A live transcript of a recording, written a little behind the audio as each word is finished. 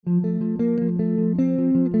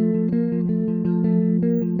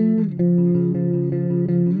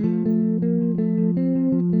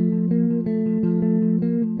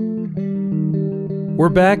We're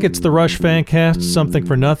back. It's the Rush Fancast, Something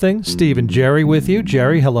for Nothing. Steve and Jerry with you.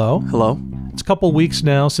 Jerry, hello. Hello. It's a couple weeks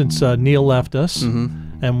now since Neil left us,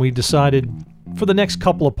 and we decided for the next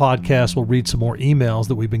couple of podcasts we'll read some more emails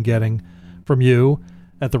that we've been getting from you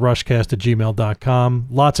at therushcast@gmail.com.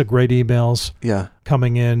 Lots of great emails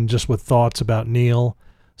coming in just with thoughts about Neil.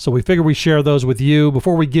 So we figure we share those with you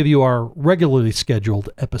before we give you our regularly scheduled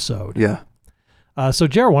episode. Yeah. So,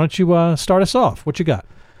 Jerry, why don't you start us off? What you got?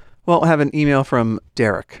 Well, I have an email from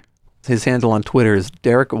Derek. His handle on Twitter is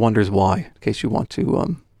Derek Wonders Why, in case you want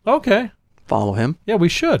to follow him. Yeah, we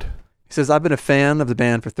should. He says, I've been a fan of the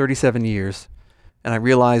band for 37 years, and I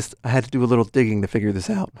realized I had to do a little digging to figure this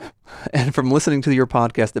out. And from listening to your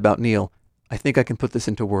podcast about Neil, I think I can put this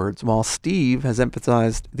into words. While Steve has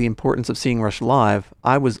emphasized the importance of seeing Rush live,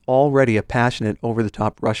 I was already a passionate,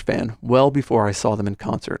 over-the-top Rush fan well before I saw them in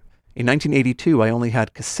concert. In 1982, I only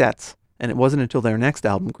had cassettes. And it wasn't until their next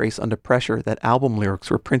album, Grace Under Pressure, that album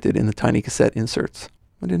lyrics were printed in the tiny cassette inserts.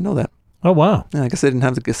 I didn't know that. Oh, wow. Yeah, I guess they didn't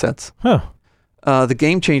have the cassettes. Huh. The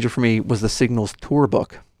game changer for me was the Signals tour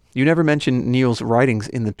book. You never mentioned Neil's writings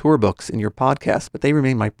in the tour books in your podcast, but they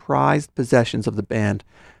remain my prized possessions of the band,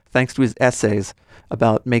 thanks to his essays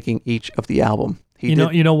about making each of the album. You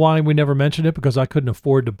know why we never mentioned it? Because I couldn't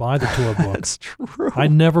afford to buy the tour book. That's true. I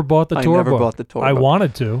never bought the tour book. I never bought the tour book. I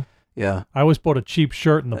wanted to. Yeah. I always bought a cheap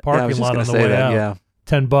shirt in the parking lot on the way out. Yeah.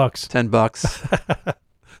 $10. $10.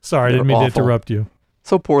 Sorry, I didn't mean to interrupt you.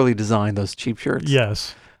 So poorly designed, those cheap shirts.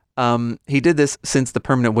 Yes. He did this since the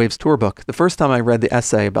Permanent Waves tour book. The first time I read the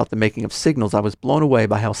essay about the making of Signals, I was blown away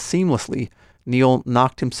by how seamlessly Neil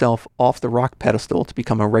knocked himself off the rock pedestal to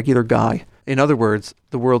become a regular guy. In other words,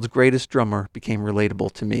 the world's greatest drummer became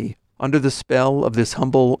relatable to me. Under the spell of this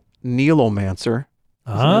humble Neil-omancer,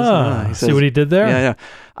 see what he did there? Yeah.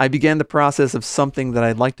 I began the process of something that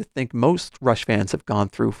I'd like to think most Rush fans have gone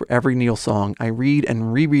through for every Neil song. I read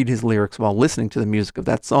and reread his lyrics while listening to the music of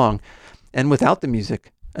that song, and without the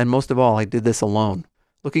music. And most of all, I did this alone.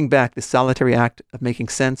 Looking back, the solitary act of making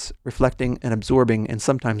sense, reflecting and absorbing, and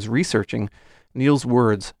sometimes researching Neil's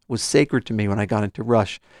words was sacred to me when I got into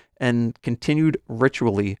Rush, and continued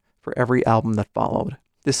ritually for every album that followed.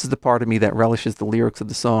 This is the part of me that relishes the lyrics of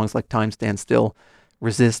the songs like Time Stands Still,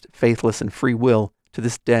 Resist, Faithless, and Free Will to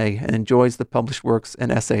this day, and enjoys the published works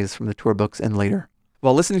and essays from the tour books and later.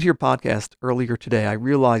 While listening to your podcast earlier today, I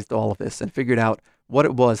realized all of this and figured out what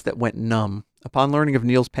it was that went numb. Upon learning of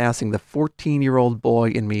Neil's passing, the 14-year-old boy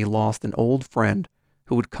in me lost an old friend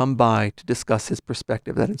who would come by to discuss his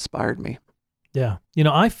perspective that inspired me. Yeah.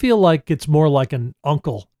 I feel like it's more like an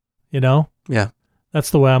uncle, Yeah. That's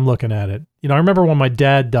the way I'm looking at it. I remember when my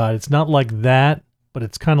dad died, it's not like that, but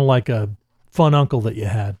it's kind of like a fun uncle that you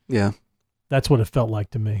had. Yeah. That's what it felt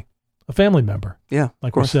like to me. A family member. Yeah.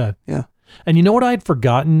 Like we said. Yeah. And you know what I had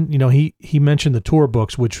forgotten? He mentioned the tour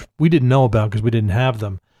books, which we didn't know about because we didn't have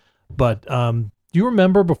them. But do you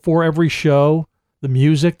remember before every show, the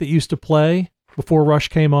music that used to play before Rush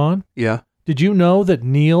came on? Yeah. Did you know that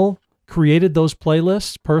Neil created those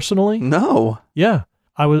playlists personally? No. Yeah.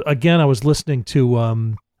 I was listening to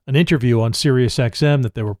an interview on Sirius XM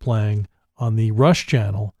that they were playing on the Rush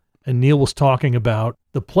channel. And Neil was talking about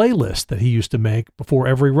the playlist that he used to make before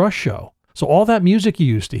every Rush show. So all that music you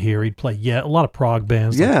used to hear, he'd play a lot of prog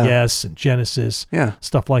bands like Yes and Genesis,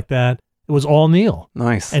 stuff like that. It was all Neil.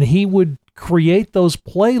 Nice. And he would create those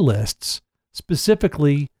playlists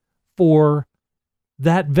specifically for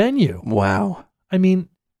that venue. Wow. I mean,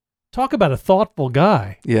 talk about a thoughtful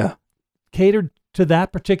guy. Yeah. Catered to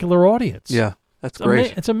that particular audience. Yeah. That's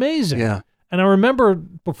great. It's amazing. Yeah. And I remember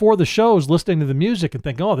before the shows listening to the music and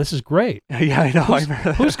thinking, oh, this is great. Yeah, I know.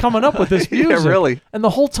 Who's coming up with this music? Yeah, really. And the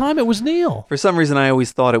whole time it was Neil. For some reason, I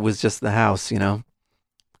always thought it was just the house,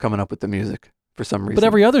 coming up with the music for some reason. But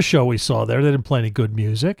every other show we saw there, they didn't play any good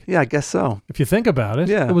music. Yeah, I guess so. If you think about it,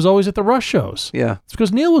 yeah. It was always at the Rush shows. Yeah. It's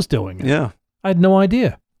because Neil was doing it. Yeah. I had no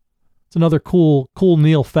idea. It's another cool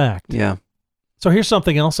Neil fact. Yeah. So here's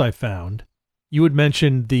something else I found. You had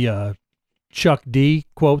mentioned the Chuck D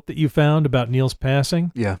quote that you found about Neil's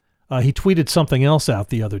passing. Yeah. He tweeted something else out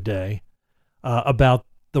the other day about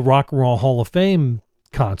the Rock and Roll Hall of Fame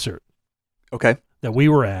concert. Okay. That we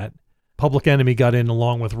were at. Public Enemy got in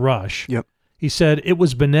along with Rush. Yep. He said, it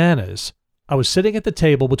was bananas. I was sitting at the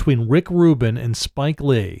table between Rick Rubin and Spike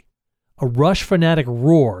Lee. A Rush fanatic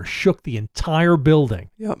roar shook the entire building.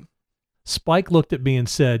 Yep. Spike looked at me and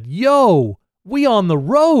said, yo, we on the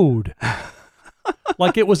road.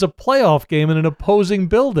 Like it was a playoff game in an opposing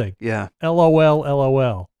building. Yeah. LOL,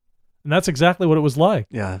 LOL. And that's exactly what it was like.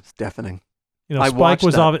 Yeah, it's deafening. You know, I Spike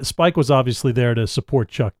watched that. Spike was obviously there to support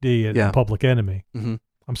Chuck D in Yeah. Public Enemy. hmm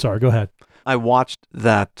I'm sorry, go ahead. I watched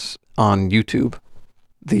that on YouTube,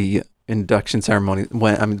 the induction ceremony,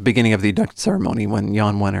 the beginning of the induction ceremony when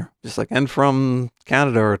Jan Wenner, just like, and from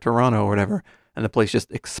Canada or Toronto or whatever, and the place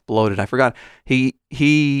just exploded. I forgot.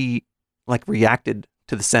 He like reacted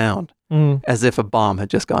to the sound as if a bomb had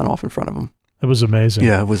just gone off in front of him. It was amazing.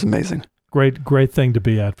 Yeah, it was amazing. Great thing to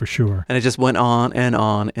be at for sure. And it just went on and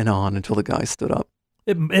on and on until the guy stood up.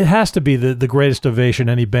 It has to be the greatest ovation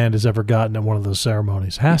any band has ever gotten at one of those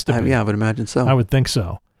ceremonies. Has to be. Yeah, I would imagine so. I would think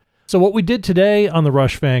so. So what we did today on the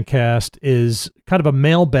Rush Fancast is kind of a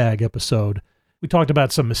mailbag episode. We talked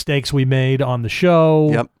about some mistakes we made on the show.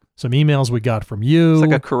 Yep. Some emails we got from you. It's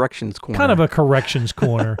like a corrections corner. Kind of a corrections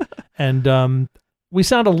corner. And we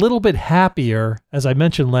sound a little bit happier, as I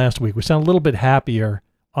mentioned last week. We sound a little bit happier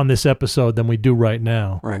on this episode than we do right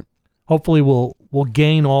now. Right. Hopefully we'll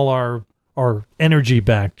gain all our energy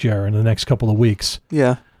back, Jer, in the next couple of weeks.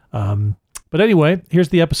 Yeah. But anyway, here's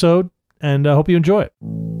the episode, and I hope you enjoy it.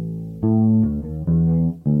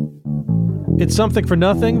 It's Something for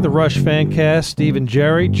Nothing, the Rush Fancast. Steve and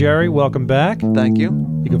Jerry. Jerry, welcome back. Thank you.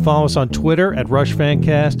 You can follow us on Twitter at Rush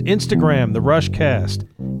Fancast, Instagram, the Rushcast.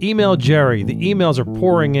 Email Jerry. The emails are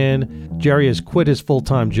pouring in. Jerry has quit his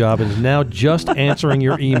full-time job and is now just answering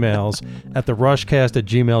your emails at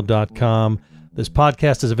therushcast@gmail.com. This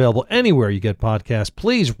podcast is available anywhere you get podcasts.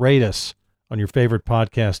 Please rate us on your favorite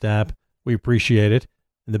podcast app. We appreciate it.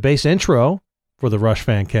 And the bass intro for the Rush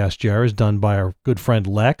Fancast, Jerry, is done by our good friend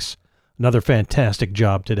Lex. Another fantastic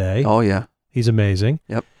job today. Oh, yeah. He's amazing.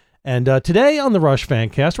 Yep. And today on the Rush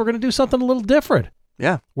Fancast, we're going to do something a little different.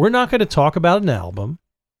 Yeah. We're not going to talk about an album.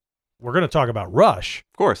 We're going to talk about Rush.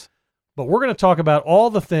 Of course. But we're going to talk about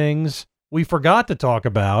all the things we forgot to talk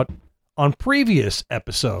about on previous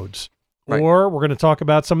episodes. Right. Or we're going to talk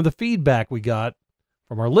about some of the feedback we got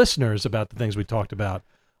from our listeners about the things we talked about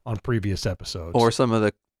on previous episodes. Or some of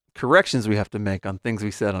the corrections we have to make on things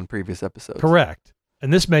we said on previous episodes. Correct.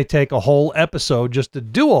 And this may take a whole episode just to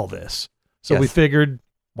do all this. So we Yes. figured,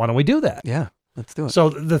 why don't we do that? Yeah, let's do it. So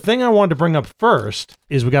the thing I wanted to bring up first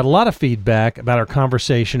is we got a lot of feedback about our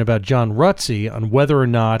conversation about John Rutsey on whether or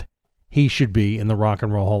not he should be in the Rock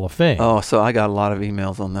and Roll Hall of Fame. Oh, so I got a lot of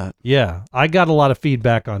emails on that. Yeah, I got a lot of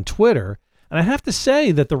feedback on Twitter, and I have to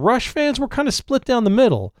say that the Rush fans were kind of split down the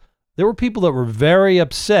middle. There were people that were very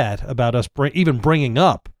upset about us even bringing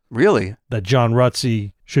up Really? that John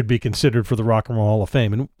Rutsey should be considered for the Rock and Roll Hall of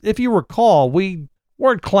Fame. And if you recall, we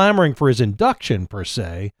weren't clamoring for his induction per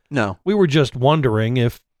se. No. We were just wondering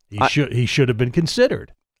if he should have been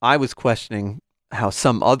considered. I was questioning how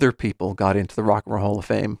some other people got into the Rock and Roll Hall of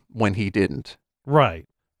Fame when he didn't. Right.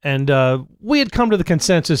 And we had come to the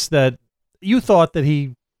consensus that you thought that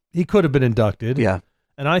he could have been inducted. Yeah.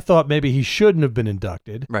 And I thought maybe he shouldn't have been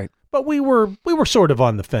inducted. Right. But we were sort of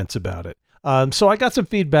on the fence about it. So I got some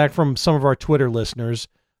feedback from some of our Twitter listeners.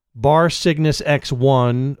 Bar Cygnus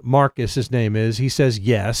X1, Marcus, his name is. He says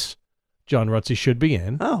yes, John Rutsey should be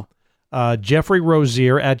in. Oh. Jeffrey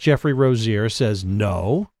Rozier at Jeffrey Rozier says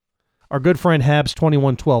no. Our good friend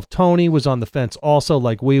Habs2112 Tony was on the fence also,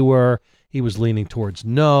 like we were. He was leaning towards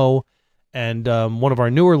no. And one of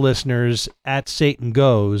our newer listeners at Satan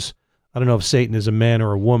Goes, I don't know if Satan is a man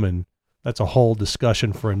or a woman. That's a whole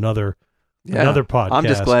discussion for another podcast. I'm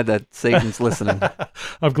just glad that Satan's listening.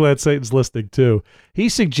 I'm glad Satan's listening too. He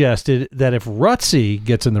suggested that if Rutsey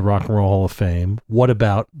gets in the Rock and Roll Hall of Fame, what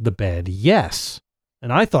about the band Yes?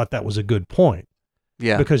 And I thought that was a good point.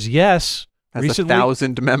 Yeah. Because Yes Has recently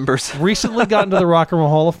 1,000 members. recently got into the Rock and Roll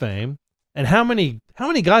Hall of Fame. And how many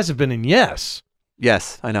guys have been in Yes?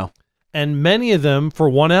 Yes, I know. And many of them for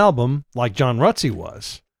one album, like John Rutsey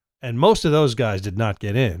was. And most of those guys did not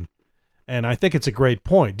get in. And I think it's a great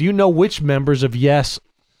point. Do you know which members of Yes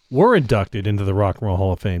were inducted into the Rock and Roll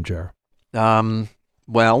Hall of Fame, Jer?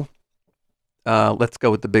 Well, let's go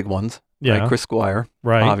with the big ones. Yeah. Right? Chris Squire,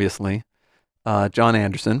 Right. obviously. John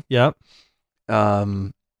Anderson. Yep.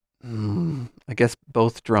 I guess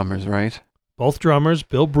both drummers, right? Both drummers,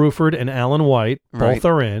 Bill Bruford and Alan White, both Right.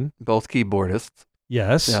 are in. Both keyboardists.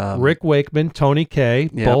 Yes. Rick Wakeman, Tony Kaye,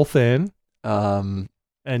 Yep. both in.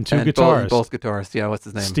 And two guitarists. Both guitarists. Yeah, what's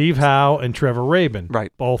his name? Steve Howe and Trevor Rabin.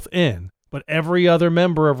 Right. Both in. But every other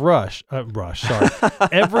member of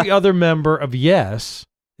every other member of Yes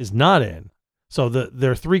is not in. So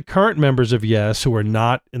there are three current members of Yes who are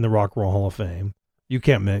not in the Rock and Roll Hall of Fame. You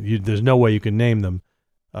can't, there's no way you can name them.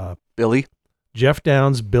 Billy. Jeff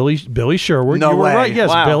Downs, Billy Sherwood. No you were way. right. Yes,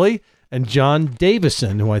 Wow. Billy. And John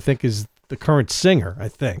Davison, who I think is the current singer, I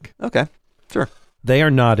think. Okay, sure. They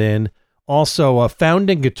are not in. Also, a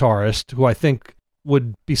founding guitarist who I think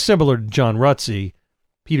would be similar to John Rutsey,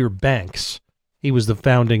 Peter Banks. He was the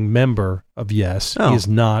founding member of Yes. Oh. He is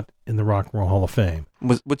not in the Rock and Roll Hall of Fame.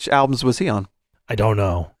 Which albums was he on? I don't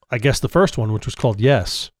know. I guess the first one, which was called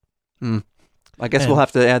Yes. I guess we'll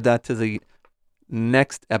have to add that to the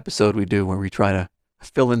next episode we do, where we try to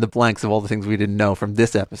fill in the blanks of all the things we didn't know from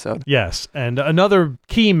this episode. Yes. And another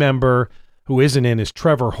key member who isn't in is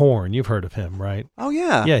Trevor Horn. You've heard of him, right? Oh,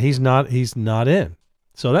 yeah. Yeah, he's not in.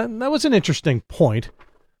 So that was an interesting point.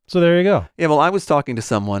 So there you go. Yeah, well, I was talking to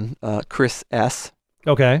someone, Chris S.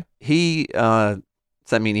 Okay. He sent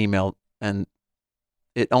me an email, and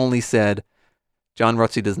it only said, John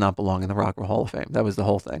Rutsey does not belong in the Rock and Roll Hall of Fame. That was the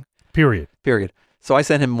whole thing. Period. So I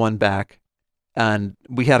sent him one back, and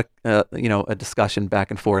we had a discussion back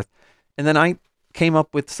and forth. And then I came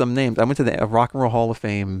up with some names. I went to the Rock and Roll Hall of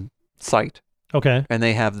Fame site, Okay. and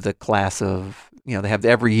they have the class of, they have the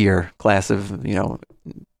every year class of,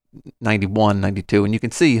 91, 92, and you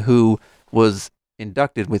can see who was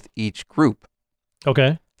inducted with each group.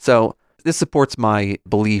 Okay. So this supports my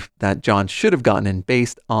belief that John should have gotten in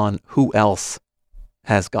based on who else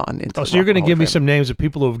has gotten into. Oh, so you're going to give me some names of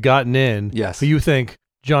people who have gotten in. Yes. Who you think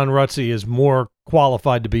John Rutsey is more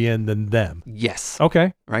qualified to be in than them? Yes.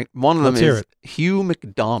 Okay. Right. One of them Let's hear is it. Hugh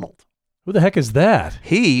McDonald. Who the heck is that?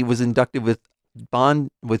 He was inducted with Bon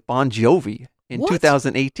Jovi in What?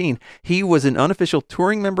 2018. He was an unofficial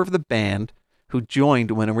touring member of the band who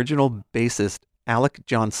joined when original bassist Alec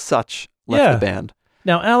John Such left Yeah. the band.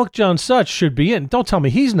 Now, Alec John Such should be in. Don't tell me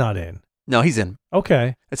he's not in. No, he's in.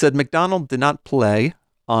 Okay. It said McDonald did not play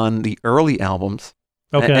on the early albums.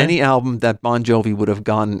 Okay. Any album that Bon Jovi would have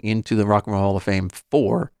gone into the Rock and Roll Hall of Fame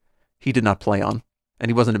for, he did not play on. And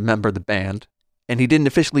he wasn't a member of the band. And he didn't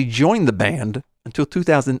officially join the band until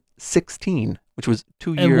 2016, which was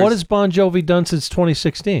 2 years. And what has Bon Jovi done since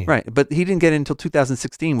 2016? Right, but he didn't get in until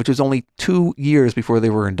 2016, which was only 2 years before they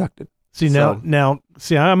were inducted. See, So-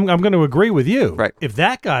 I'm going to agree with you. Right. If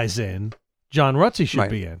that guy's in, John Rutsey should Right.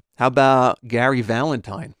 be in. How about Gary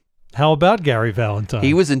Valentine? How about Gary Valentine?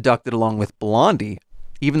 He was inducted along with Blondie,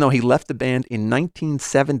 even though he left the band in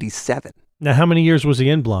 1977. Now, how many years was he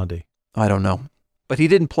in Blondie? I don't know. But he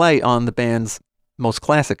didn't play on the band's most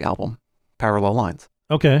classic album, Parallel Lines.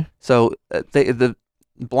 Okay. So the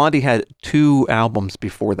Blondie had 2 albums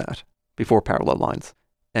before that, before Parallel Lines.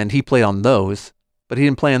 And he played on those, but he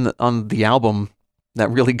didn't play on the album that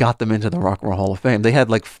really got them into the Rock and Roll Hall of Fame. They had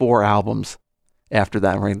like 4 albums after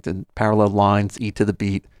that, right? The Parallel Lines, Eat to the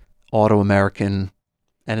Beat, Auto American,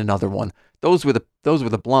 and another one. Those were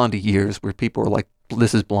the Blondie years where people were like,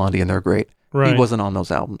 this is Blondie and they're great. Right. He wasn't on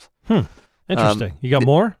those albums. Interesting. You got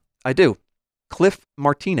more? I do. Cliff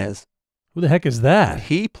Martinez. Who the heck is that?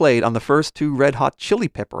 He played on the first 2 Red Hot Chili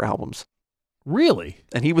Pepper albums, Really?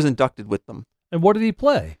 and he was inducted with them. And what did he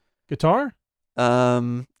play? Guitar?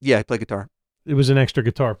 Yeah, he played guitar. It was an extra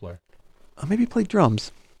guitar player. Maybe he played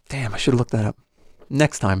drums. Damn, I should have looked that up.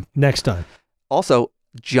 Next time. Next time. Also,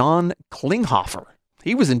 John Klinghoffer.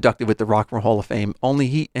 He was inducted with the Rock and Roll Hall of Fame.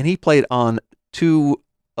 He played on 2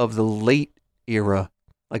 of the late era,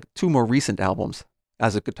 like 2 more recent albums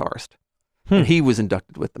as a guitarist. And he was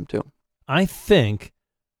inducted with them too. I think.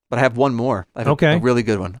 But I have one more. I have Okay. a really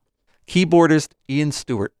good one. Keyboardist Ian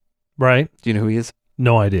Stewart. Right. Do you know who he is?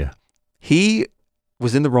 No idea. He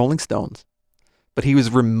was in the Rolling Stones, but he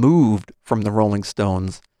was removed from the Rolling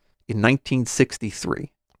Stones in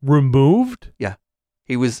 1963. Removed?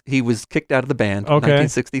 He was kicked out of the band in Okay.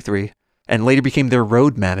 1963 and later became their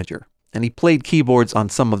road manager. And he played keyboards on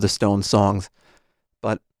some of the Stones songs,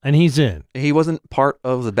 but And he's in. he wasn't part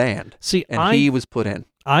of the band. See, And he was put in.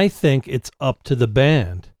 I think it's up to the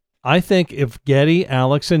band. I think if Geddy,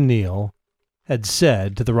 Alex, and Neil had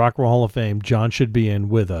said to the Rock and Roll Hall of Fame, John should be in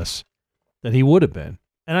with us, that he would have been.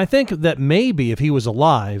 And I think that maybe if he was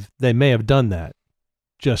alive, they may have done that.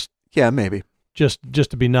 Just Yeah, maybe.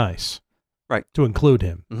 to be nice. Right. To include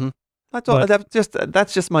him. That's all. But-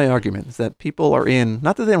 That's just my argument. Is that people are in?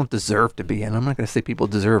 Not that they don't deserve to be in. I'm not going to say people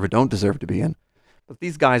deserve or don't deserve to be in, but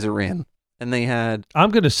these guys are in, and they had.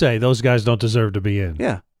 I'm going to say those guys don't deserve to be in.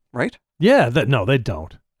 Yeah. Right. Yeah, no, they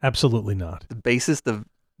don't. Absolutely not. The bassist of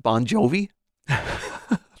Bon Jovi.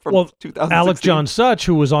 From Well, 2016. Alec John Such,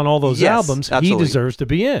 who was on all those Yes, albums, absolutely. he deserves to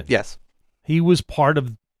be in. Yes. He was part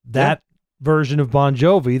of that version of Bon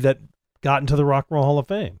Jovi that got into the Rock and Roll Hall of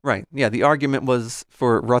Fame. Right. Yeah. The argument was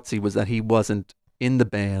for Rutsey was that he wasn't in the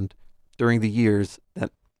band during the years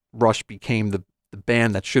that Rush became the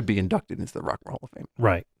band that should be inducted into the Rock and Roll Hall of Fame.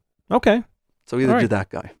 Right. Okay. So either All right. did that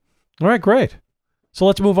guy. All right, great. So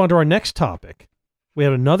let's move on to our next topic. We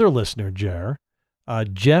have another listener, Jer,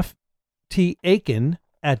 Jeff T. Aiken,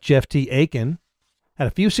 at Jeff T. Aiken had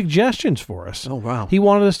a few suggestions for us. Oh, wow. He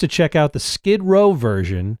wanted us to check out the Skid Row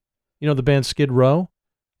version. You know the band Skid Row?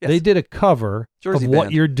 Yes. They did a cover Jersey of What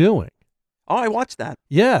band. You're Doing. Oh, I watched that.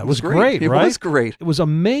 Yeah, it was great, right? It was great. It was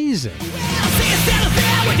amazing.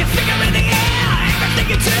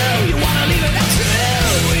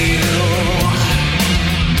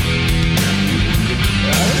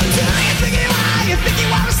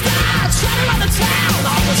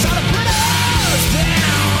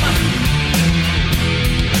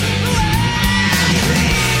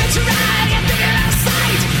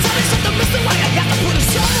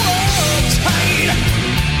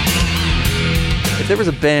 If there was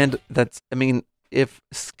a band that's, I mean, if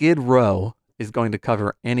Skid Row is going to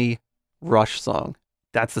cover any Rush song,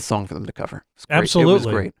 that's the song for them to cover. It's great. Absolutely. It was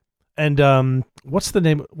great. And what's the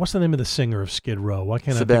name of the singer of Skid Row? Why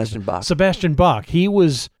can't Sebastian I think Bach. Sebastian Bach. He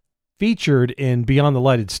was featured in Beyond the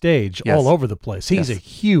Lighted Stage Yes. all over the place. He's Yes. a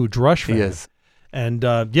huge Rush fan. He is. And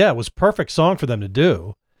it was a perfect song for them to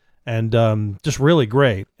do. And just really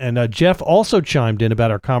great. And Jeff also chimed in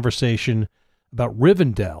about our conversation about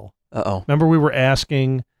Rivendell. Uh-oh. Remember we were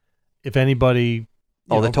asking if anybody...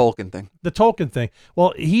 Oh, the Tolkien thing. The Tolkien thing.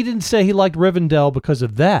 Well, he didn't say he liked Rivendell because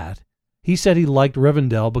of that. He said he liked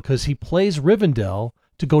Rivendell because he plays Rivendell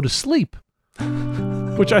to go to sleep,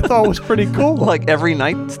 which I thought was pretty cool. Like every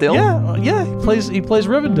night still? Yeah. He plays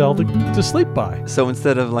Rivendell to sleep by. So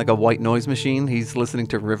instead of like a white noise machine, he's listening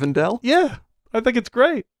to Rivendell? Yeah, I think it's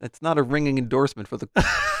great. It's not a ringing endorsement for the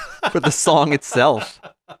for the song itself.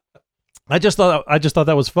 I just thought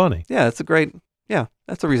that was funny. Yeah, that's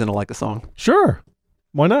a reason to like a song. Sure,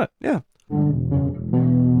 why not? Yeah.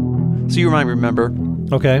 So you might remember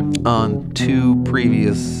Okay. on 2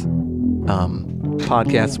 previous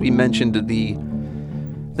podcasts, we mentioned the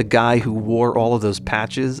guy who wore all of those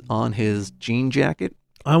patches on his jean jacket.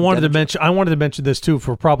 I wanted to mention this too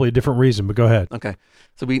for probably a different reason, but go ahead. Okay.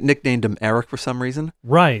 So we nicknamed him Eric for some reason.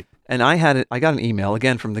 Right. And I got an email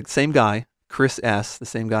again from the same guy, Chris S., the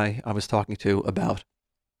same guy I was talking to about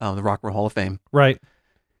the Rock and Roll Hall of Fame. Right.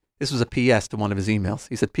 This was a PS to one of his emails.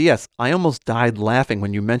 He said, P.S. I almost died laughing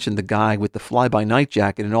when you mentioned the guy with the fly-by-night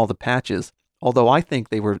jacket and all the patches. Although I think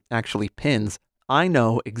they were actually pins, I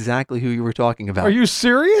know exactly who you were talking about. Are you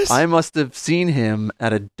serious? I must have seen him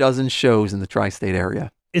at a dozen shows in the tri-state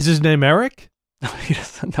area. Is his name Eric? No, he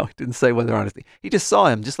didn't say whether honestly. He just saw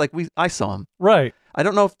him, just like I saw him. Right. I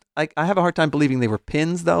don't know if I have a hard time believing they were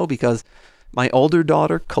pins though, because my older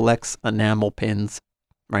daughter collects enamel pins,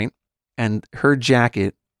 right? And her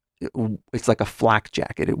jacket, it's like a flak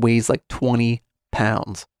jacket. It weighs like 20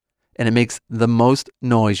 pounds, and it makes the most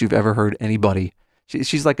noise you've ever heard anybody.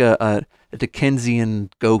 She's like a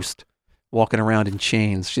Dickensian ghost walking around in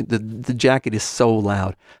chains. The jacket is so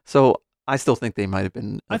loud. So I still think they might have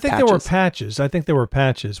been I think there were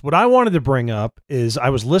patches. What I wanted to bring up is I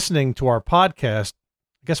was listening to our podcast,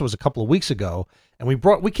 I guess it was a couple of weeks ago, and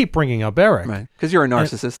we keep bringing up Eric. Right, because you're a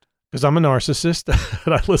narcissist. Because I'm a narcissist,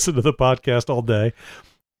 and I listen to the podcast all day.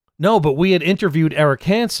 No, but we had interviewed Eric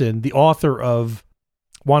Hansen, the author of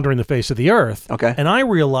Wandering the Face of the Earth. Okay. And I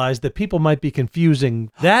realized that people might be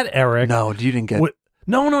confusing that Eric. No, you didn't get...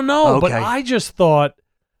 No. Okay. But I just thought,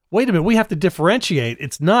 wait a minute, we have to differentiate.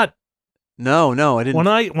 It's not... No, I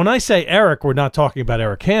didn't... When I say Eric, we're not talking about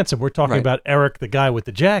Eric Hansen. We're talking Right. about Eric, the guy with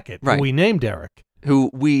the jacket, Right. who we named Eric.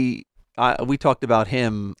 Who we talked about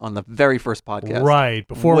him on the very first podcast. Right.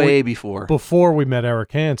 Before we met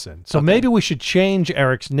Eric Hansen. So Okay. maybe we should change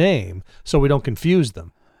Eric's name so we don't confuse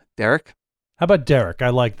them. Derek? How about Derek? I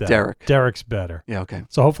like that. Derek. Derek's better. Yeah, okay.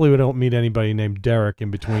 So hopefully we don't meet anybody named Derek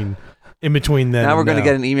in between then. Now we're and going to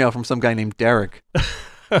get an email from some guy named Derek.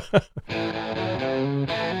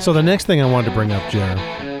 So the next thing I wanted to bring up, Jer,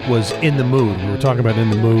 was In the Mood. We were talking about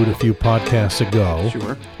In the Mood a few podcasts ago.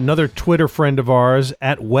 Sure. Another Twitter friend of ours,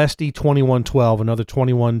 at Westy2112, another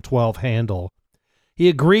 2112 handle, he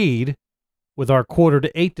agreed with our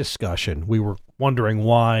 7:45 discussion. We were wondering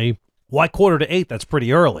why 7:45? That's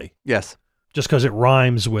pretty early. Yes. Just because it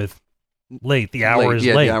rhymes with late. The hour is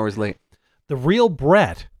late. The hour is late. The real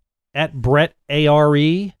Brett, at Brett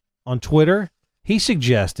ARE on Twitter, he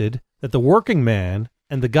suggested that the working man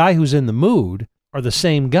and the guy who's in the mood are the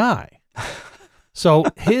same guy. So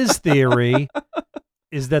his theory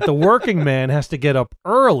is that the working man has to get up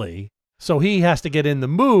early, so he has to get in the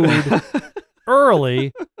mood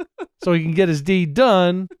early so he can get his deed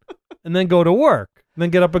done and then go to work, and then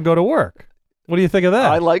get up and go to work. What do you think of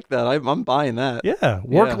that? I like that. I'm buying that. Yeah,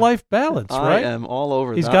 work-life balance, right? I am all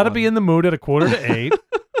over He's that got to one. be in the mood at 7:45.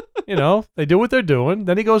 You know, they do what they're doing.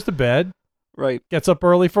 Then he goes to bed, Right. gets up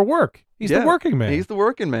early for work. He's the working man. He's the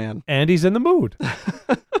working man. And he's in the mood.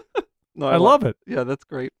 No, I love it. Yeah, that's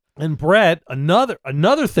great. And Brett,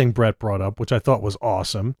 another thing Brett brought up, which I thought was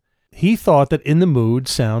awesome. He thought that In the Mood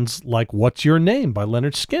sounds like What's Your Name by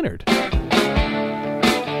Leonard Skinner.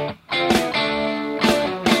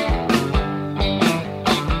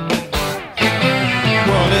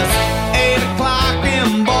 Well, it's 8 o'clock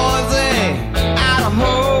in Boise,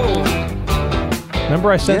 Idaho.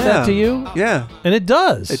 Remember I sent that to you? Yeah, And it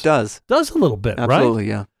does. it does. Does a little bit, right? Absolutely,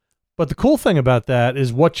 yeah. But the cool thing about that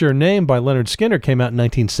is What's Your Name by Leonard Skinner came out in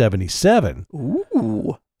 1977.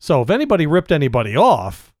 Ooh, So if anybody ripped anybody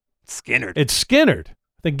off, Skinner. it's Skinner. I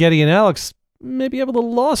think Geddy and Alex maybe have a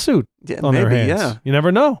little lawsuit Yeah, on their maybe, hands. yeah. You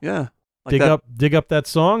never know. Yeah. Like dig that- up that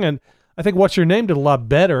song, and I think What's Your Name did a lot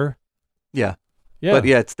better. Yeah. Yeah. But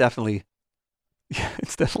yeah, it's definitely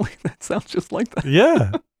that sounds just like that.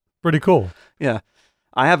 Yeah. Pretty cool. Yeah.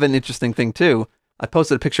 I have an interesting thing too. I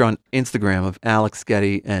posted a picture on Instagram of Alex,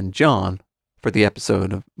 Geddy, and John for the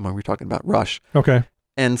episode of when we were talking about Rush. Okay.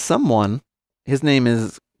 And someone, his name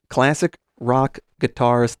is Classic Rock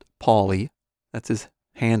Guitarist Paulie. That's his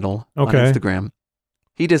handle on Okay. Instagram.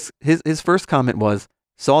 He just his first comment was,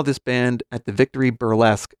 saw this band at the Victory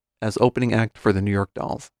Burlesque as opening act for the New York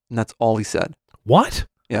Dolls. And that's all he said. What?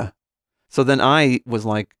 Yeah. So then I was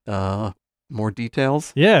like, more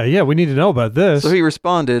details? Yeah, we need to know about this. So he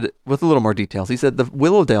responded with a little more details. He said the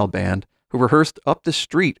Willowdale band, who rehearsed up the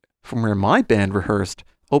street from where my band rehearsed,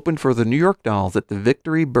 opened for the New York Dolls at the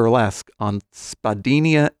Victory Burlesque on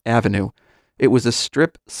Spadina Avenue. It was a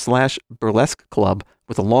strip/burlesque club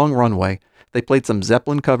with a long runway. They played some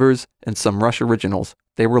Zeppelin covers and some Rush originals.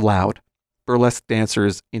 They were loud. Burlesque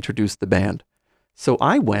dancers introduced the band. So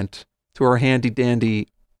I went to our handy-dandy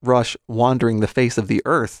Rush Wandering the Face of the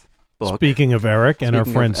Earth book. Speaking of Eric and our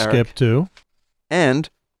Speaking friend of Eric. Skip, too. And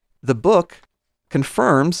the book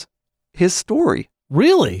confirms his story.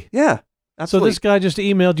 Really? Yeah. So Absolutely. this guy just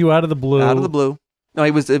emailed you out of the blue. Out of the blue. No,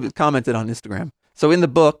 it was commented on Instagram. So in the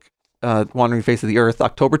book, Wandering Face of the Earth,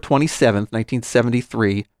 October 27th,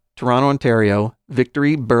 1973, Toronto, Ontario,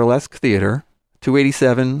 Victory Burlesque Theatre,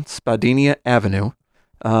 287 Spadina Avenue,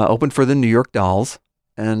 opened for the New York Dolls.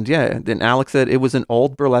 And yeah, then Alex said it was an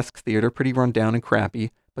old burlesque theater, pretty run down and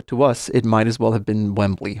crappy, but to us, it might as well have been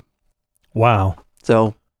Wembley. Wow.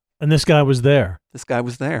 So And this guy was there. this guy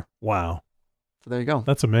was there. Wow. So there you go.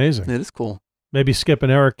 That's amazing. It is cool. Maybe Skip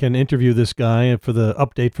and Eric can interview this guy for the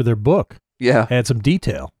update for their book. Yeah, Add some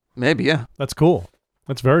detail. maybe, yeah. That's cool.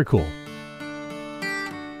 That's very cool.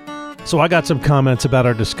 So I got some comments about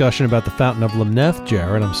our discussion about the Fountain of Lamneth,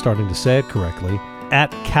 Jared. I'm starting to say it correctly. At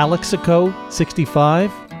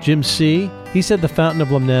Calixico65, Jim C., he said the Fountain of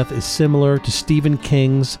Lamneth is similar to Stephen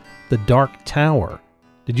King's The Dark Tower.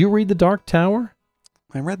 Did you read The Dark Tower?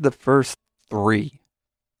 I read the first 3.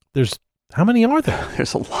 How many are there?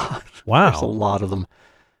 There's a lot. Wow. There's a lot of them.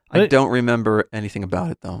 I But- don't remember anything about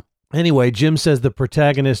it, though. Anyway, Jim says the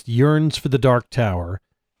protagonist yearns for the Dark Tower,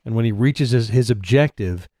 and when he reaches his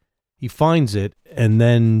objective, he finds it and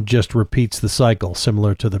then just repeats the cycle,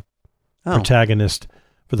 similar to the Oh, protagonist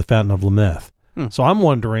for the Fountain of Lamneth. Hmm. So I'm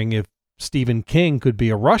wondering if Stephen King could be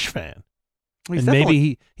a Rush fan, he's and definitely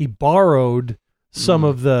maybe he borrowed some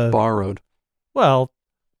of the. borrowed. Well,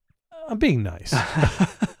 I'm being nice.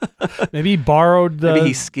 Maybe he borrowed the. Maybe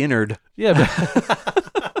he Skinnered. Yeah.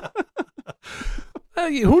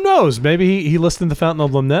 Who knows? Maybe he listened to the Fountain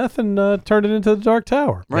of Lamneth and turned it into the Dark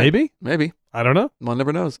Tower. Right. Maybe. Maybe. I don't know. One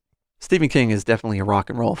never knows. Stephen King is definitely a rock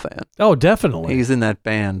and roll fan. Oh, definitely. He's in that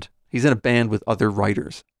band. He's in a band with other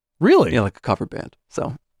writers. Really? Yeah, like a cover band.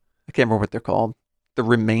 So I can't remember what they're called. The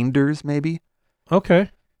Remainders, maybe. Okay.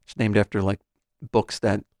 It's named after like books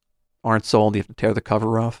that aren't sold. You have to tear the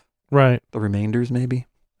cover off. Right. The Remainders, maybe.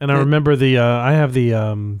 And I remember I have the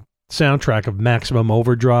soundtrack of Maximum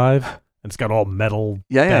Overdrive. And it's got all metal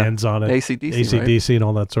Yeah, yeah. bands on it. AC/DC, right? AC/DC and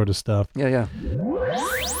all that sort of stuff. Yeah, yeah.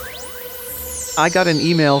 I got an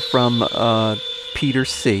email from Peter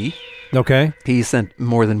C. Okay. He sent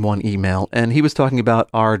more than one email, and he was talking about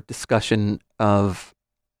our discussion of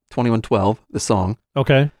 2112, the song,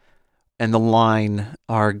 Okay. and the line,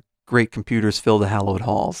 "Our great computers fill the hallowed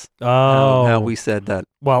halls." Oh. How we said that.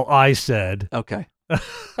 Well, I said. Okay.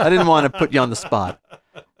 I didn't want to put you on the spot.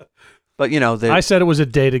 But, you know, I said it was a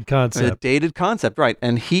dated a concept. dated concept, right.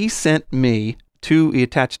 And he sent me he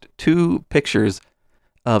attached 2 pictures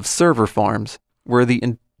of server farms where the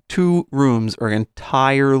 2 rooms are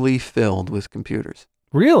entirely filled with computers.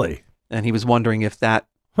 Really? And he was wondering if that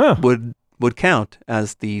Huh. would count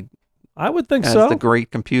as the I would think as so. the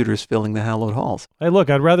great computers filling the hallowed halls. Hey,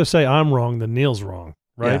 look, I'd rather say I'm wrong than Neil's wrong,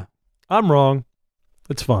 right? Yeah. I'm wrong.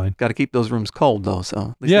 It's fine. Got to keep those rooms cold, though. So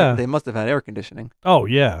at least Yeah. they must have had air conditioning. Oh,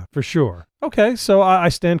 yeah, for sure. Okay, so I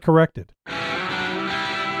stand corrected.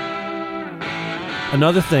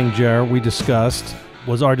 Another thing, Jer, we discussed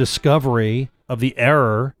was our discovery of the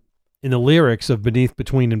error in the lyrics of Beneath,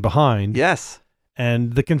 Between, and Behind. Yes.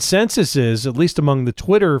 And the consensus is, at least among the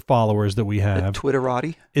Twitter followers that we The have,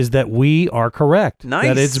 Twitterati. is that we are correct. Nice.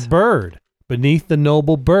 That it's Bird, Beneath the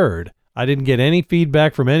Noble Bird. I didn't get any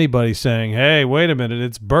feedback from anybody saying, hey, wait a minute,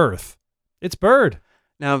 it's Birth. It's Bird.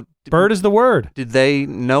 Now, Bird is the word. did they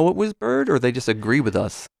know it was Bird, or they just agree with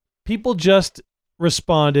us? People just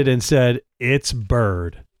responded and said, it's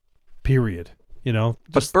Bird, period. You know,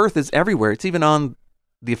 But Birth is everywhere. It's even on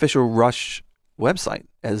the official Rush website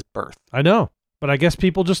as Birth. I know, but I guess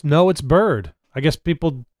people just know it's Bird. I guess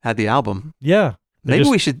people, Had the album. yeah. they Maybe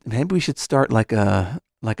just- we should start like a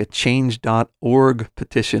change.org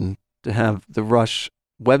petition to have the Rush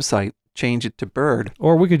website change it to Bird.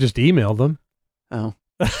 Or we could just email them. Oh.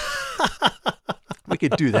 We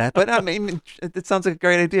could do that, but I mean, it sounds like a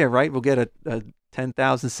great idea, right? We'll get a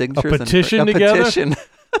 10,000 signatures. petition and together? Petition.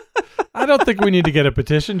 I don't think we need to get a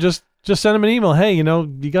petition. Just send them an email. Hey, you know,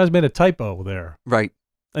 you guys made a typo there, Right.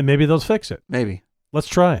 and maybe they'll fix it. Maybe. Let's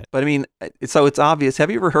try it. But I mean, so it's obvious. Have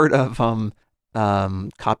you ever heard of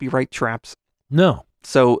copyright traps? No.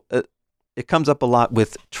 So it comes up a lot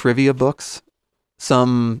with trivia books.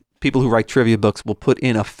 Some people who write trivia books will put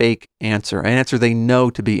in a fake answer, an answer they know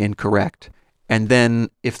to be incorrect. And then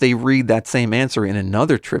if they read that same answer in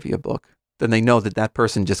another trivia book, then they know that that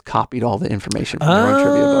person just copied all the information from their own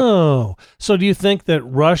trivia book. Oh, so do you think that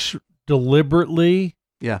Rush deliberately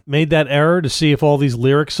Yeah. made that error to see if all these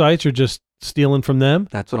lyric sites are just stealing from them?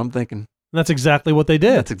 That's what I'm thinking. And that's exactly what they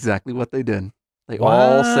did. That's exactly what they did. They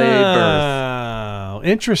all say birth. Wow.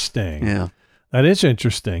 Interesting. Yeah. That is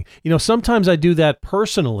interesting. You know, sometimes I do that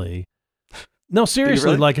personally. No,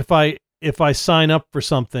 seriously, really? like if I sign up for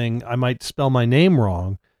something, I might spell my name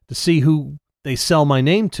wrong to see who they sell my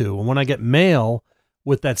name to. And when I get mail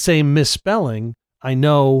with that same misspelling, I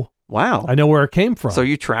know Wow. where it came from. So are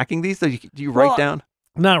you tracking these? Do you write Well, down?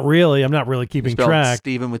 Not really. I'm not really keeping Spell track.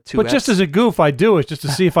 Stephen with two But F's? just as a goof, I do it just to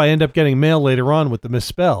see if I end up getting mail later on with the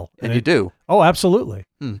misspell. And you do. Oh, absolutely.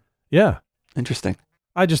 Hmm. Yeah. Interesting.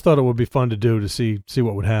 I just thought it would be fun to do to see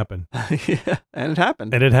what would happen. Yeah. And it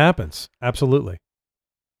happened. And it happens. Absolutely.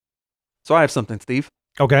 So I have something, Steve.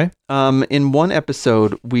 Okay. In one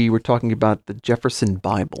episode, we were talking about the Jefferson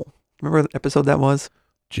Bible. Remember what episode that was?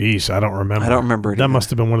 Jeez, I don't remember. I don't remember it That either. must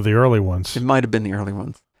have been one of the early ones. It might have been the early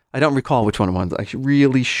ones. I don't recall which one it was. I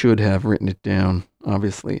really should have written it down,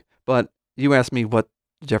 obviously. But you asked me what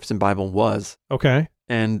the Jefferson Bible was, Okay.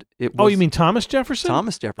 and it was Oh, you mean Thomas Jefferson?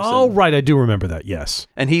 Thomas Jefferson. Oh, right. I do remember that. Yes.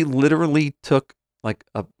 And he literally took like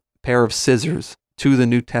a pair of scissors to the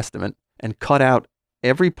New Testament and cut out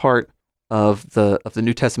every part of the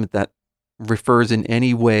New Testament that refers in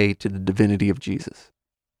any way to the divinity of Jesus.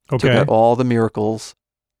 Took Okay. out all the miracles,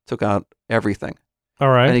 took out everything. All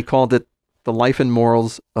right. And he called it The Life and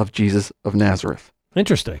Morals of Jesus of Nazareth.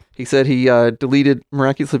 Interesting. He said he deleted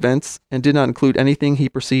miraculous events and did not include anything he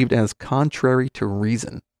perceived as contrary to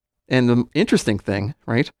reason. And the interesting thing,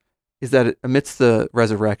 right, is that it omits the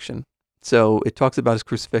resurrection. So it talks about his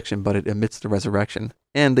crucifixion, but it omits the resurrection.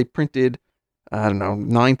 And they printed,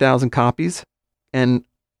 9,000 copies. And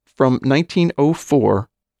from 1904,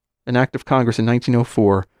 an act of Congress in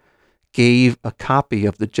 1904 gave a copy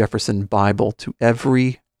of the Jefferson Bible to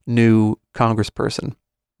every new congressperson.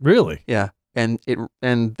 Really? Yeah. And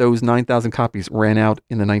those 9,000 copies ran out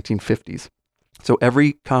in the 1950s. So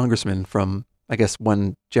every congressman from, I guess,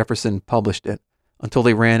 when Jefferson published it, until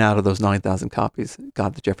they ran out of those 9,000 copies,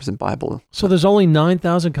 got the Jefferson Bible. So there's only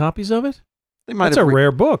 9,000 copies of it? They might That's have a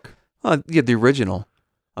rare book. yeah, the original.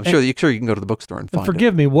 I'm And- sure you can go to the bookstore and And find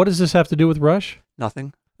forgive me, what does this have to do with Rush? it.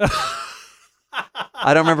 Nothing.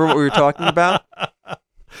 I don't remember what we were talking about.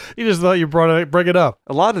 You just thought you bring it up.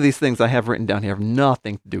 A lot of these things I have written down here have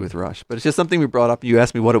nothing to do with Rush, but it's just something we brought up. You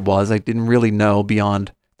asked me what it was. I didn't really know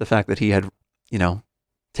beyond the fact that he had,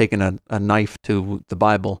 taken a knife to the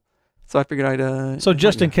Bible. So I figured I'd... So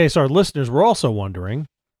just in case our listeners were also wondering,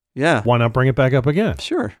 Yeah, why not bring it back up again?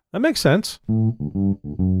 sure. That makes sense.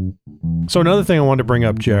 So another thing I wanted to bring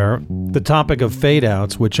up, Jer, the topic of fade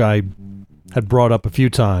outs, which I had brought up a few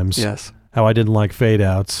times, Yes. how I didn't like fade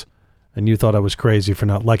outs, and you thought I was crazy for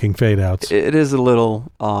not liking fade outs. It is a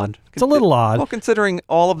little odd. It's a little odd. Well, considering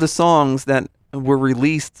all of the songs that were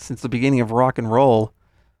released since the beginning of rock and roll.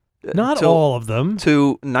 Not all of them.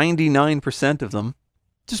 To 99% of them.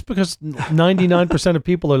 Just because 99% of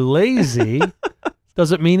people are lazy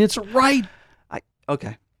doesn't mean it's right.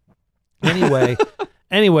 Okay. Anyway,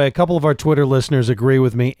 Anyway, a couple of our Twitter listeners agree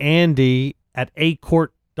with me. Andy at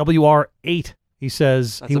A-Court WR8, he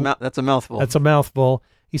says... That's a mouthful. That's a mouthful.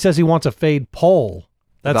 He says he wants a fade poll.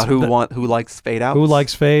 That's about who likes fade outs. Who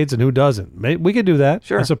likes fades and who doesn't. We could do that,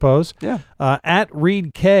 sure. I suppose. Yeah. At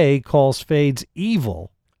Reed K calls fades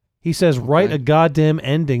evil. He says, write a goddamn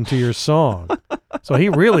ending to your song. So he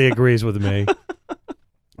really agrees with me.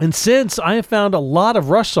 And since I have found a lot of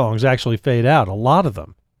Rush songs actually fade out, a lot of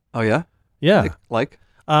them. Oh, yeah? Yeah. Like?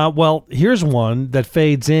 Well, here's one that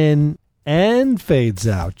fades in and fades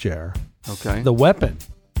out, Jer. Okay. The Weapon.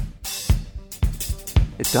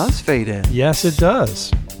 It does fade in. Yes, it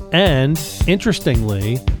does. And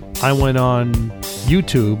interestingly, I went on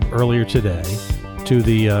YouTube earlier today to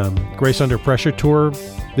the Grace Under Pressure tour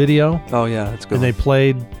video. Oh, yeah, that's good. And they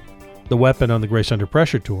played The Weapon on the Grace Under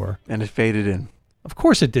Pressure tour. And it faded in. Of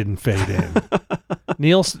course it didn't fade in.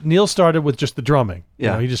 Neil started with just the drumming.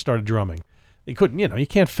 Yeah. He just started drumming. He couldn't, you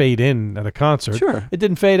can't fade in at a concert. Sure. It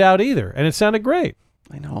didn't fade out either. And it sounded great.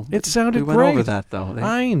 I know. It sounded great. great. We went over that, though.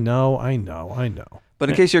 I know. But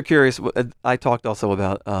in case you're curious, I talked also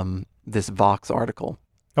about this Vox article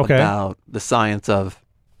about the science of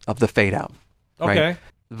the fade out. Right? Okay.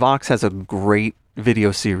 Vox has a great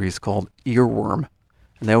video series called Earworm.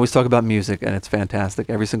 And they always talk about music, and it's fantastic.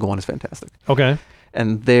 Every single one is fantastic. Okay.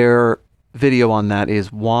 And their video on that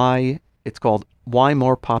is why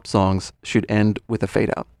more pop songs should end with a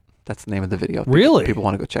fade out. That's the name of the video. Really? People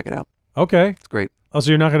want to go check it out. Okay. It's great. Oh, so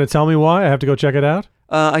you're not going to tell me why? I have to go check it out?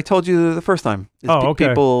 I told you the first time. Okay.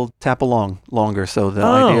 People tap along longer, so the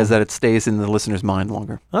idea is that it stays in the listener's mind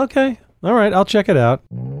longer. Okay. All right. I'll check it out.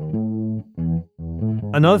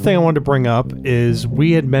 Another thing I wanted to bring up is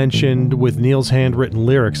we had mentioned with Neil's handwritten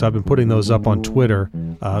lyrics, I've been putting those up on Twitter,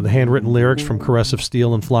 the handwritten lyrics from Caress of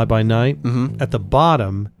Steel and Fly By Night. Mm-hmm. At the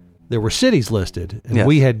bottom, there were cities listed, and Yes.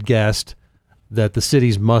 we had guessed that the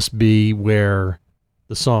cities must be where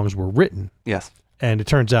the songs were written. Yes. And it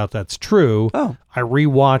turns out that's true. Oh. I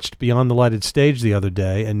rewatched Beyond the Lighted Stage the other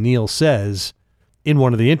day, and Neil says in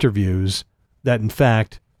one of the interviews that, in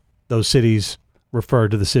fact, those cities refer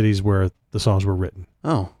to the cities where the songs were written.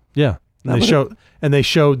 Oh. Yeah. And they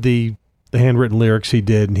showed the handwritten lyrics he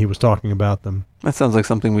did, and he was talking about them. That sounds like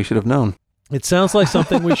something we should have known. It sounds like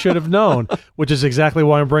something we should have known, which is exactly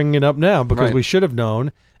why I'm bringing it up now, because Right. we should have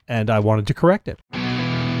known, and I wanted to correct it.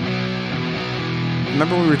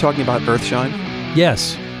 Remember we were talking about Earthshine?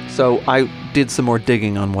 Yes. So I did some more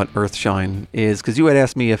digging on what Earthshine is, because you had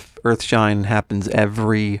asked me if Earthshine happens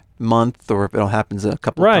every month or if it happens a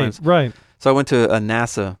couple of times. Right. So I went to a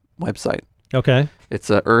NASA website. Okay. It's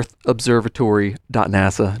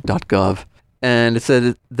earthobservatory.nasa.gov. And it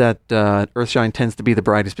said that Earthshine tends to be the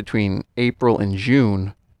brightest between April and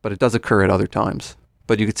June, but it does occur at other times.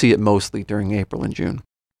 But you could see it mostly during April and June.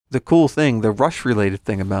 The cool thing, the Rush-related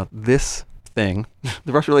thing about this thing,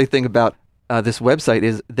 the Rush-related thing about this website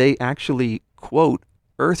is they actually quote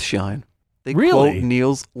Earthshine. They Really? quote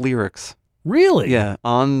Neil's lyrics. Really? Yeah,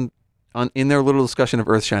 in their little discussion of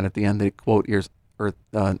Earthshine at the end, they quote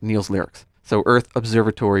Neil's lyrics. So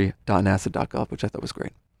earthobservatory.nasa.gov, which I thought was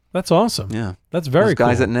great. That's awesome. Yeah. That's very Those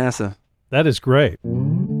guys cool. at NASA. That is great.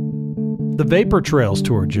 The Vapor Trails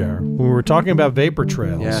tour, Jer. When we were talking about Vapor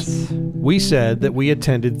Trails, Yes. we said that we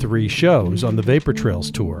attended 3 shows on the Vapor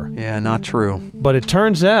Trails tour. Yeah, not true. But it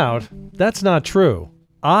turns out that's not true.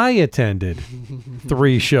 I attended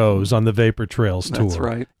 3 shows on the Vapor Trails tour. That's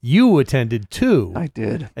right. You attended 2. I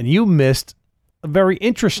did. And you missed a very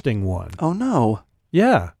interesting one. Oh, no.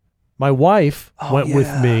 Yeah. My wife went with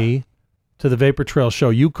yeah. me to the Vapor Trail show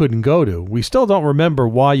you couldn't go to. We still don't remember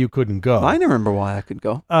why you couldn't go. I remember why I could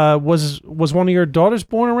go. Was one of your daughters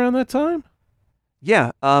born around that time?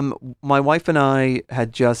 Yeah. My wife and I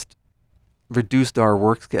had just reduced our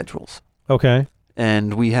work schedules. Okay.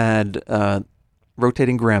 And we had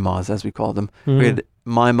rotating grandmas, as we called them. Mhm. We had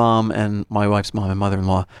my mom and my wife's mom and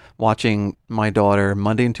mother-in-law watching my daughter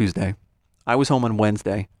Monday and Tuesday. I was home on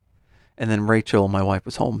Wednesday. And then Rachel, my wife,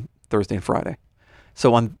 was home Thursday and Friday.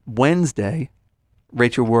 So on Wednesday,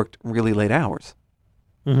 Rachel worked really late hours.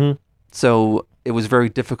 Mm-hmm. So it was very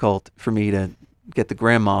difficult for me to get the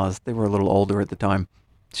grandmas, they were a little older at the time,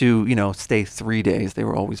 to, stay 3 days. They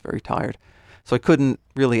were always very tired. So I couldn't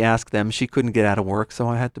really ask them. She couldn't get out of work, so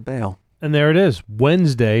I had to bail. And there it is.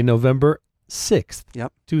 Wednesday, November 6th,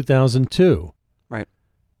 Yep. 2002. Right.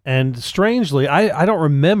 And strangely, I don't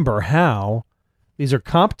remember how. These are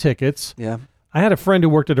comp tickets. Yeah. I had a friend who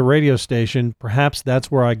worked at a radio station. Perhaps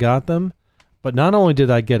that's where I got them. But not only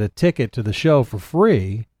did I get a ticket to the show for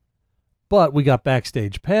free, but we got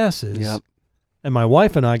backstage passes. Yep. And my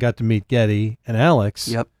wife and I got to meet Getty and Alex.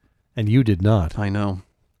 Yep. And you did not. I know.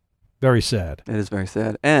 Very sad. It is very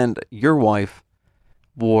sad. And your wife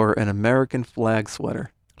wore an American flag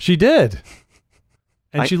sweater. She did.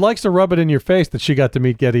 And she likes to rub it in your face that she got to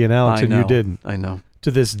meet Geddy and Alex, and you didn't. I know.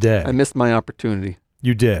 To this day. I missed my opportunity.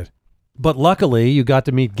 You did. But luckily, you got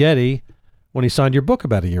to meet Geddy when he signed your book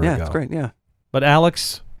about a year ago. Yeah, that's great, yeah. But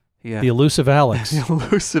Alex, the elusive Alex. The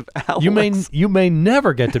elusive Alex. You may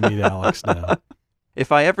never get to meet Alex now.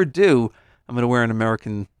 If I ever do, I'm going to wear an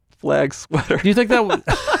American flag sweater. Do you think that would...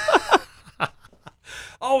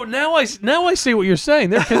 Oh, now I see what you're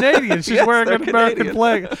saying. They're Canadian. She's Yes, wearing they're an American Canadian.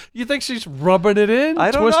 flag. You think she's rubbing it in?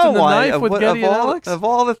 I don't twisting know the why. knife with Geddy and Alex? Of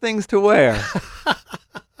all the things to wear.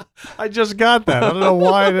 I just got that. I don't know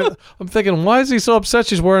why. I'm thinking, why is he so upset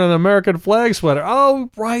she's wearing an American flag sweater?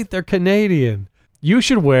 Oh, right. They're Canadian. You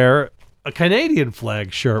should wear a Canadian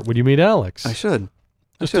flag shirt when you meet Alex. I should.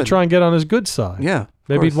 Just to try and get on his good side. Yeah.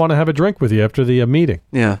 Maybe he'd want to have a drink with you after the meeting.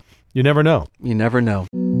 Yeah. You never know. You never know.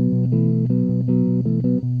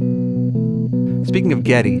 Speaking of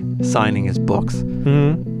Geddy signing his books,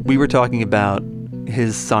 we were talking about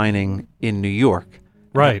his signing in New York.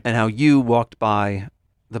 Right. And how you walked by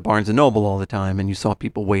the Barnes & Noble all the time and you saw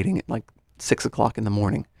people waiting at like 6 o'clock in the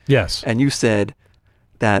morning. Yes. And you said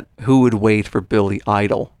that who would wait for Billy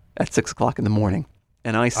Idol at 6 o'clock in the morning?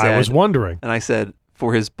 And I said... I was wondering. And I said,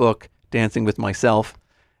 for his book, Dancing with Myself.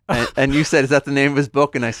 And you said, is that the name of his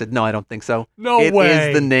book? And I said, no, I don't think so. No way. It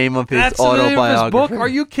is the name of his That's autobiography. the name of his book? Are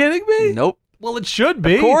you kidding me? Nope. Well, it should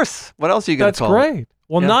be. Of course. What else are you going to call That's it? great.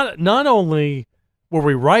 Well, Yeah. not only were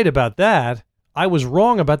we right about that, I was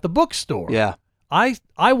wrong about the bookstore. Yeah. I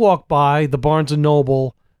walk by the Barnes &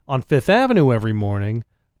 Noble on Fifth Avenue every morning,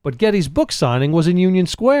 but Geddy's book signing was in Union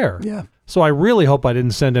Square. Yeah. So I really hope I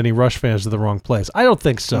didn't send any Rush fans to the wrong place. I don't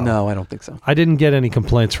think so. No, I don't think so. I didn't get any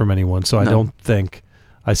complaints from anyone, so I don't think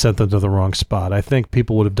I sent them to the wrong spot. I think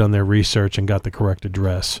people would have done their research and got the correct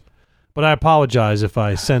address. But I apologize if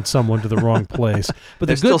I sent someone to the wrong place. But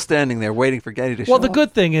They're still standing there waiting for Geddy to show Well, the up.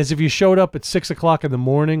 good thing is if you showed up at 6 o'clock in the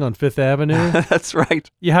morning on Fifth Avenue, That's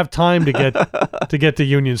right. you have time to get to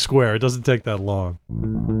Union Square. It doesn't take that long.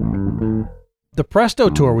 The Presto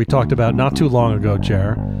Tour we talked about not too long ago,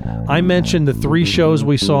 Jer. I mentioned the 3 shows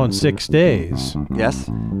we saw in 6 days. Yes.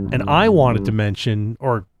 And I wanted to mention,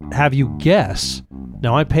 or have you guess,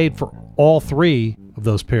 now I paid for all 3 of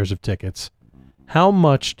those pairs of tickets. How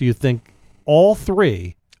much do you think all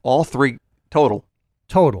 3... All 3 total.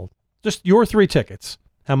 Total. Just your 3 tickets.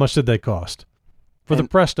 How much did they cost? For the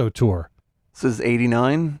Presto Tour. This is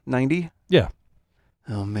 89, 90? Yeah.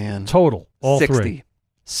 Oh, man. Total. All 60.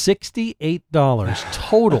 $68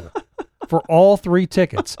 total for all 3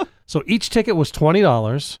 tickets. So each ticket was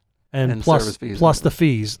 $20 and plus service fees. plus the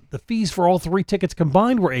fees. The fees for all 3 tickets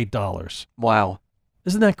combined were $8. Wow.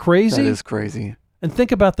 Isn't that crazy? That is crazy. And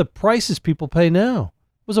think about the prices people pay now.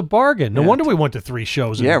 It was a bargain. No wonder we went to 3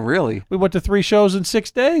 shows. Yeah, really. We went to 3 shows in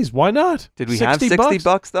 6 days. Why not? Did we have 60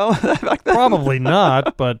 bucks though back then? Probably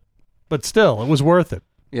not, but still, it was worth it.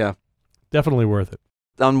 Yeah. Definitely worth it.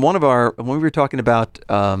 On when we were talking about,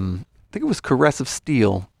 I think it was Caress of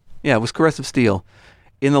Steel. Yeah, it was Caress of Steel.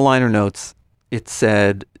 In the liner notes, it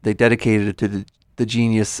said they dedicated it to the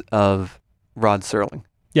genius of Rod Serling.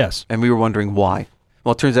 Yes. And we were wondering why.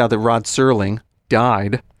 Well, it turns out that Rod Serling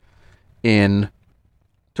died on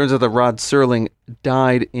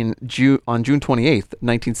June 28th,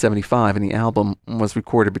 1975, and the album was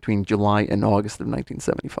recorded between July and August of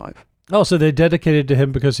 1975. Oh, so they dedicated to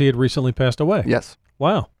him because he had recently passed away. Yes.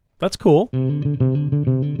 Wow. That's cool.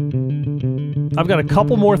 I've got a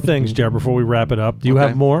couple more things, Jared, before we wrap it up. Do you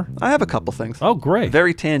have more? I have a couple things. Oh, great.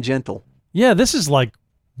 Very tangential. Yeah, this is like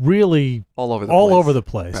really all over the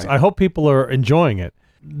place. Right. Right. I hope people are enjoying it.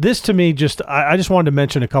 This to me I just wanted to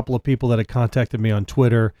mention a couple of people that had contacted me on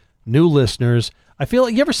Twitter, new listeners. I feel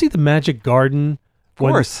like you ever see the Magic Garden? Of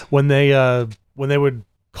course. When they would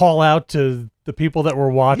call out to the people that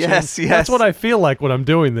were watching. Yes. That's what I feel like when I'm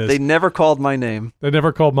doing this. They never called my name. They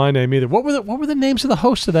never called my name either. What were the names of the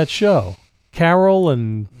hosts of that show? Carol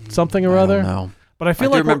and something or other? No. But I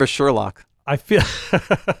feel I remember Sherlock. I feel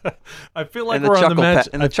like we're on the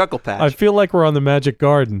Magic and the Chuckle Patch. I feel like we're on the Magic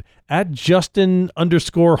Garden. At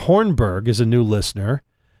Justin_Hornberg is a new listener.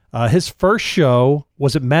 His first show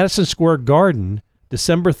was at Madison Square Garden,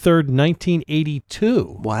 December 3rd,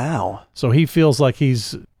 1982. Wow. So he feels like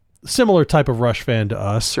he's a similar type of Rush fan to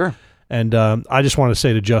us. Sure. And I just want to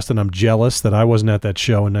say to Justin, I'm jealous that I wasn't at that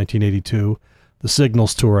show in 1982. The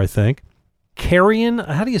Signals tour, I think. Karian,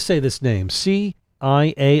 how do you say this name?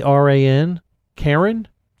 C-I-A-R-A-N? Karen?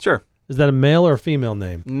 Sure. Is that a male or a female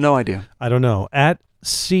name? No idea. I don't know. At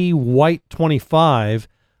C White 25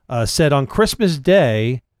 said on Christmas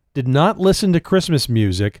Day, did not listen to Christmas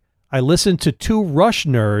music. I listened to two Rush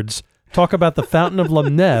nerds talk about the Fountain of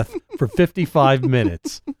Lamneth for 55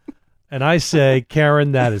 minutes. And I say,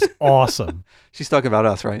 Karen, that is awesome. She's talking about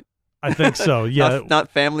us, right? I think so, yeah. Not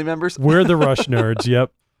family members? We're the Rush nerds,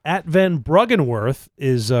 yep. At Van Bruggenworth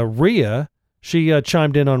is Rhea. She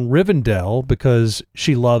chimed in on Rivendell because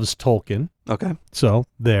she loves Tolkien. Okay. So,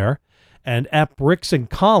 there. And at Bricks and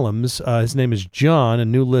Columns, his name is John, a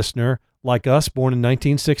new listener, like us, born in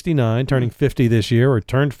 1969, turning 50 this year, or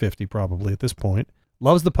turned 50 probably at this point.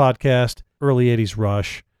 Loves the podcast, early 80s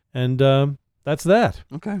Rush. And that's that.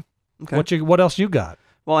 Okay. Okay. What else you got?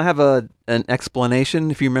 Well, I have an explanation.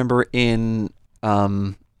 If you remember when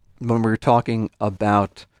we were talking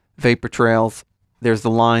about vapor trails, there's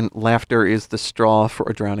the line, laughter is the straw for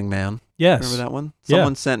a drowning man. Yes. Remember that one? Yeah.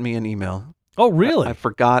 Someone sent me an email. Oh, really? I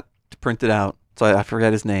forgot to print it out, so I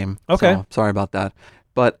forget his name. Okay. So, sorry about that.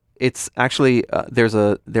 But it's actually, there's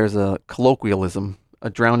a colloquialism. A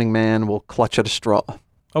drowning man will clutch at a straw.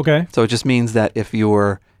 Okay. So it just means that if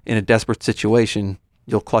you're in a desperate situation,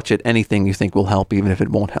 you'll clutch at anything you think will help, even if it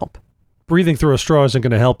won't help. Breathing through a straw isn't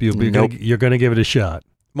going to help you, but Nope. you're going to give it a shot.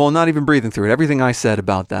 Well, not even breathing through it. Everything I said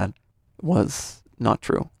about that was not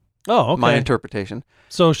true. Oh, okay. My interpretation.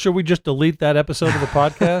 So should we just delete that episode of the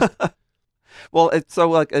podcast? Well, it's so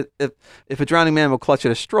like if a drowning man will clutch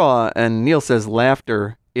at a straw, and Neil says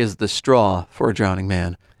laughter is the straw for a drowning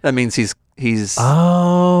man, that means he's.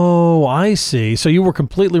 Oh, I see. So you were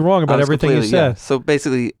completely wrong about everything you said. Yeah. So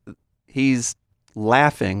basically, he's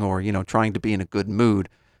laughing or trying to be in a good mood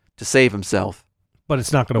to save himself, But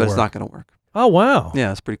it's not going to but work. it's not going to work. Oh, wow.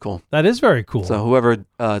 Yeah, it's pretty cool. That is very cool. So whoever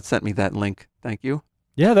sent me that link, thank you.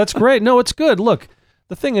 Yeah, that's great. No, it's good. Look,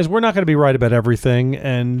 the thing is, we're not going to be right about everything,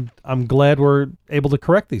 and I'm glad we're able to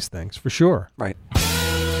correct these things, for sure. Right.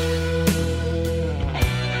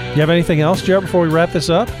 You have anything else, Jared, before we wrap this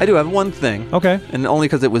up? I do have one thing. Okay. And only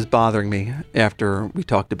because it was bothering me after we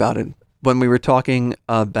talked about it. When we were talking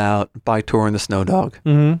about By Tor and the Snow Dog,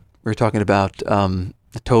 Mm-hmm. we were talking about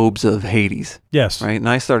the Tobes of Hades, Yes. right? And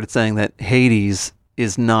I started saying that Hades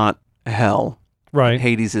is not hell. Right.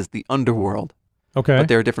 Hades is the underworld. Okay. But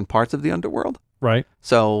there are different parts of the underworld. Right.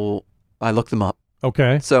 So I looked them up.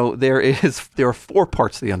 Okay. So there are 4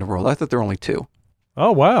 parts of the underworld. I thought there were only 2.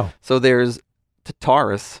 Oh, wow. So there's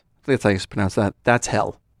Tartarus. I think that's how you pronounce that. That's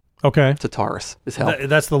hell. Okay. Tartarus is hell.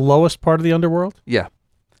 That's the lowest part of the underworld? Yeah.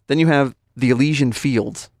 Then you have the Elysian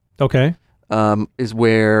Fields, Okay. is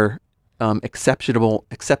where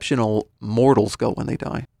exceptional mortals go when they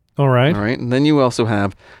die. All right. All right. And then you also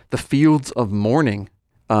have the Fields of Mourning,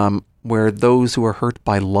 where those who are hurt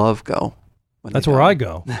by love go. That's where I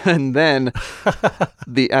go. And then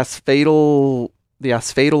the asphatal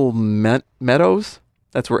meadows,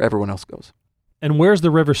 that's where everyone else goes. And where's the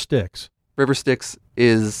river Styx? River Styx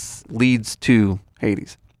leads to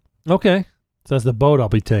Hades. Okay. So that's the boat I'll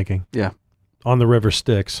be taking. Yeah. On the river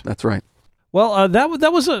Styx. That's right. Well, that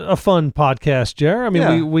was a fun podcast, Jer. I mean,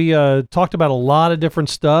 Yeah. we talked about a lot of different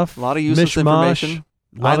stuff. A lot of useless Mishmash, information.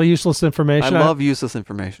 A lot of useless information. I love useless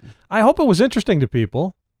information. I hope it was interesting to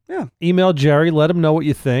people. Yeah. Email Jerry. Let him know what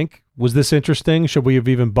you think. Was this interesting? Should we have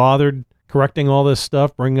even bothered correcting all this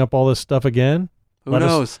stuff, bringing up all this stuff again? Who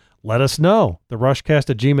knows? Let us know.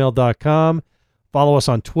 TheRushcast@gmail.com. Follow us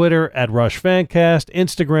on Twitter @RushFancast,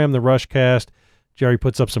 Instagram, The Rushcast. Jerry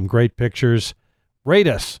puts up some great pictures. Rate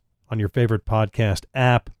us on your favorite podcast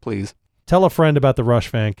app. Please. Tell a friend about the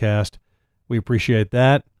Rush Fancast. We appreciate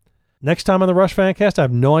that. Next time on the Rush Fancast, I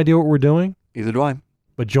have no idea what we're doing, Either do I.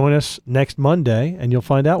 but join us next Monday and you'll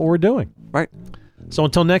find out what we're doing. Right. So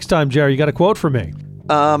until next time, Jerry, you got a quote for me?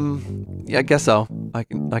 Yeah, I guess so. I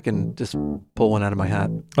can just pull one out of my hat.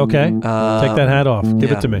 Okay. Take that hat off. Give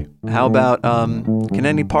yeah. it to me. How about, can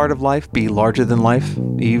any part of life be larger than life?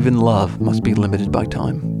 Even love must be limited by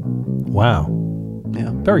time. Wow.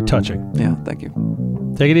 Yeah. Very touching. Yeah, thank you.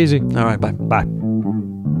 Take it easy. All right, bye. Bye.